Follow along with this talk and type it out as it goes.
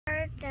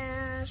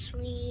the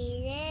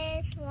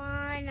sweetest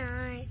one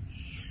I've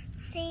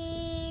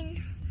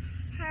seen.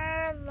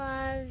 Her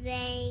loves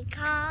a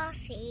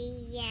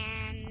coffee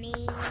and me.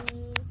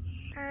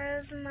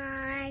 Her's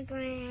my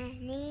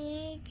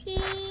granny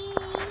tea.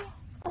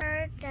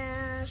 Her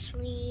the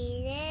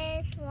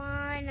sweetest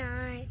one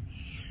I've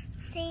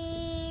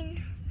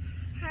seen.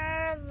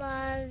 Her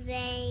loves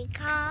a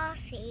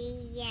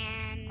coffee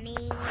and me.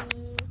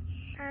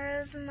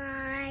 Her's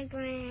my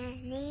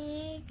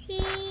granny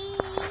tea.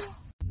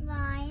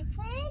 Life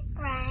with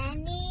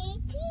granny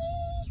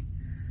tea.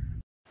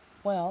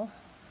 Well,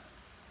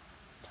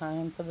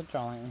 time for the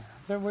drawing.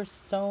 There were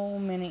so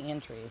many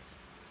entries.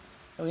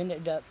 So we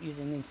ended up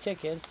using these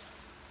tickets,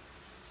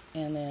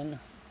 and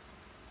then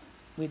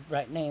we'd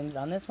write names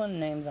on this one,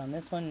 names on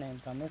this one,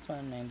 names on this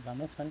one, names on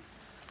this one,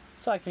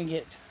 so I can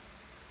get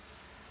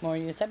more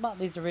use. I bought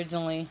these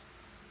originally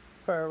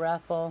for a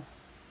raffle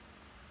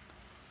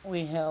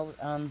we held.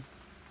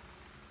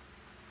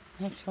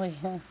 Actually,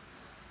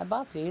 I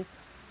bought these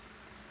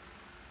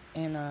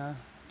in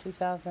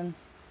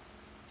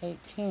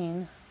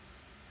 2018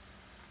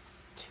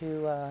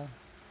 to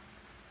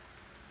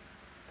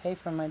pay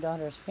for my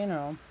daughter's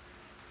funeral.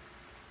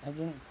 I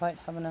didn't quite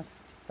have enough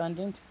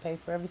funding to pay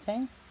for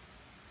everything,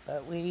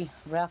 but we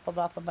raffled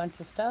off a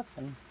bunch of stuff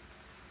and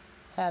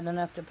had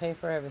enough to pay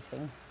for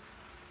everything.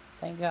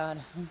 Thank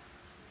God.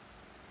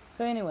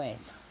 So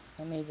anyways,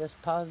 let me just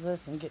pause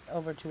this and get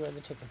over to where the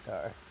tickets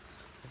are,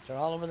 because they're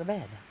all over the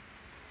bed.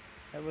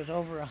 There was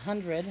over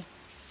 100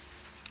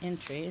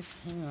 entries.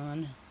 Hang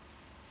on,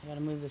 I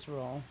gotta move this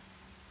roll.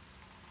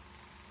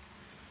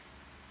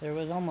 There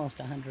was almost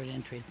 100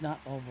 entries, not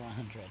over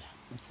 100.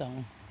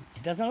 So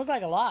it doesn't look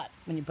like a lot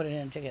when you put it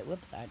in a ticket.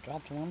 Whoops, I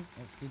dropped one.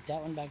 Let's scoot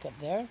that one back up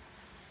there.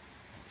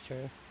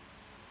 Sure.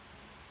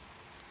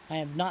 I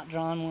have not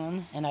drawn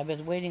one, and I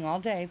was waiting all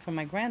day for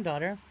my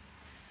granddaughter.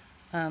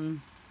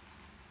 Hang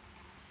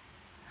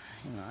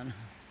on.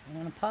 I'm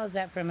going to pause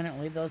that for a minute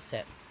and leave those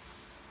sit.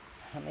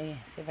 Let me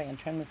see if I can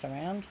turn this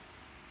around.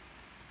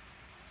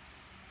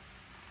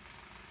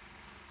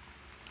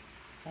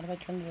 How do I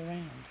turn it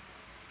around?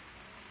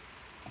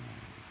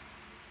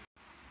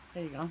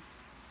 There you go.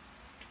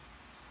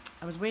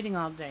 I was waiting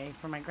all day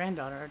for my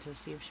granddaughter to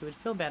see if she would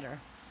feel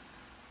better.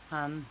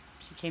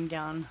 She came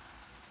down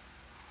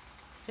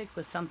sick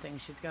with something.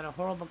 She's got a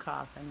horrible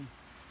cough, and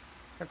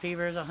her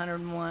fever is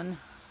 101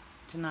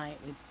 tonight.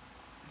 We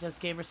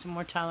just gave her some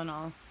more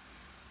Tylenol,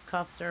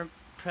 cough syrup,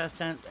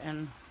 suppressant,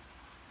 and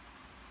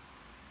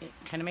it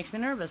kind of makes me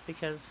nervous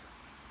because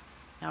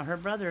now her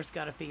brother's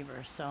got a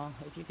fever. So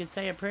if you could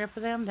say a prayer for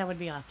them, that would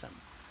be awesome.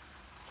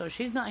 So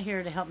she's not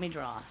here to help me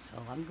draw, so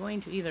I'm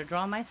going to either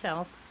draw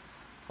myself,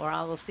 or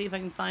I will see if I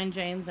can find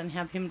James and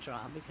have him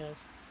draw,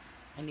 because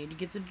I need to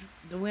get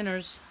the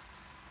winners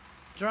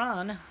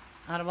drawn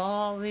out of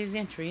all these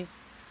entries.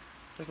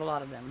 There's a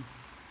lot of them.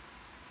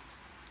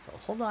 So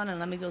hold on and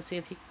let me go see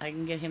if I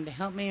can get him to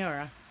help me,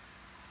 or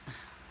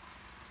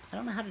I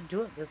don't know how to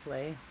do it this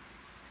way.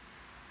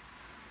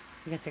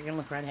 I guess I can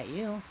look right at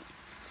you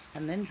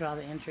and then draw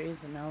the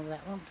entries, and no,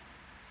 that won't.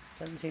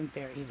 Doesn't seem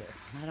fair either.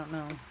 I don't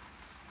know.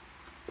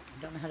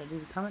 I don't know how to do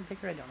the comment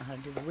picker. I don't know how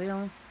to do the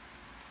wheel.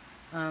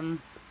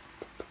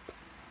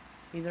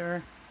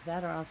 Either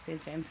that, or I'll see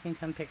if James can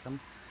come pick them.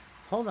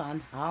 Hold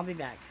on, I'll be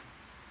back.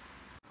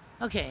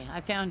 Okay, I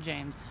found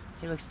James.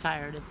 He looks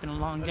tired. It's been a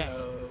long day.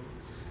 Hello.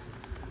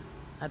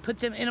 I put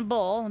them in a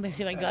bowl. Let me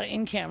see if I got it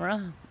in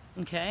camera.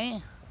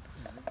 Okay.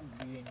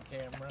 Be in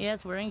camera.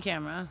 Yes, we're in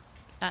camera.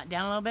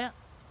 Down a little bit.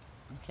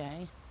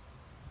 Okay.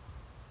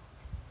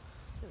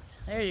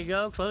 There you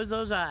go. Close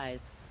those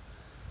eyes.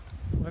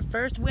 Our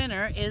first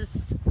winner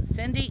is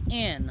Cindy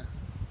N.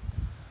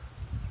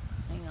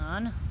 Hang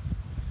on.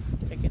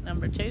 Ticket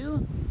number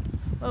 2.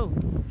 Oh,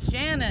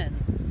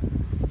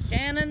 Shannon.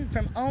 Shannon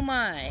from Oh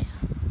My.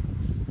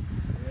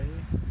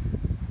 Ready?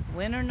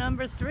 Winner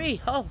number 3.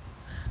 Oh,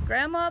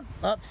 Grandma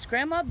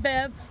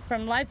Bev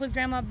from Life with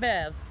Grandma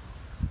Bev.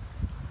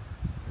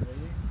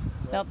 Ready?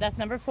 Nope, that's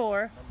number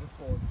 4. Number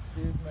 4.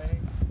 Excuse me.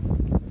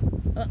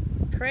 Oh,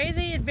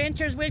 Crazy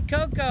Adventures with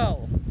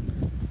Coco.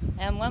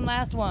 And one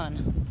last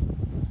one.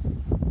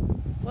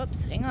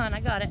 Whoops, hang on, I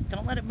got it.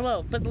 Don't let it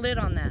blow. Put the lid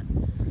on that.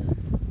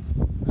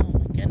 Oh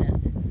my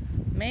goodness.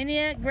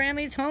 MainiEiac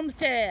Grammies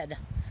Homestead.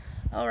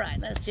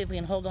 Alright, let's see if we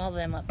can hold all of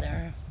them up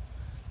there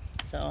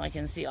so I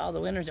can see all the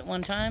winners at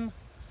one time.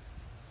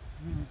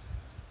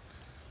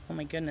 Oh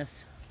my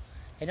goodness.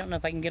 I don't know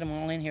if I can get them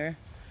all in here.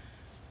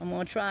 I'm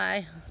going to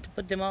try to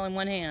put them all in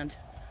one hand.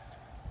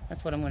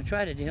 That's what I'm going to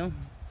try to do.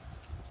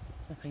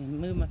 If I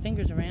can move my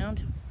fingers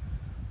around.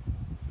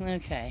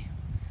 Okay.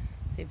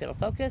 See if it'll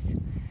focus.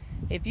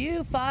 If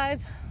you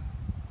 5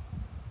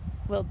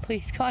 will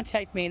please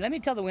contact me. Let me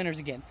tell the winners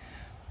again.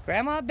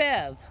 Grandma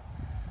Bev,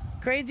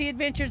 Crazy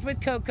Adventures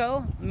with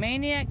Coco,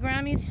 MainiEiac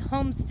Grammies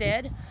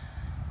Homestead,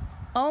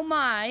 Oh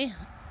My,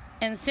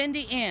 and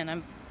Cindy N.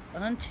 I'm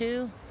 1,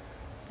 2,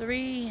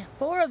 3,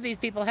 4 of these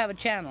people have a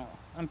channel.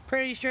 I'm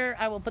pretty sure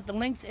I will put the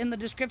links in the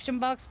description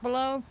box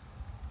below.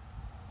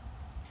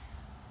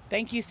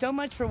 Thank you so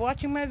much for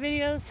watching my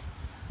videos.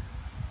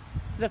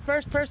 The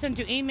first person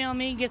to email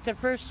me gets the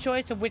first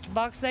choice of which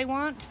box they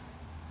want.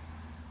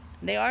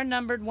 They are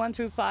numbered 1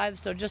 through 5,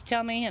 so just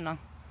tell me and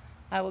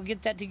I will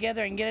get that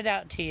together and get it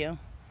out to you.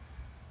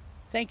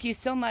 Thank you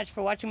so much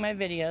for watching my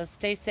videos.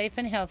 Stay safe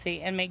and healthy,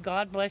 and may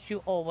God bless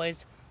you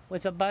always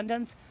with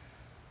abundance,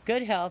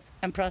 good health,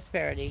 and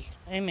prosperity.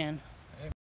 Amen.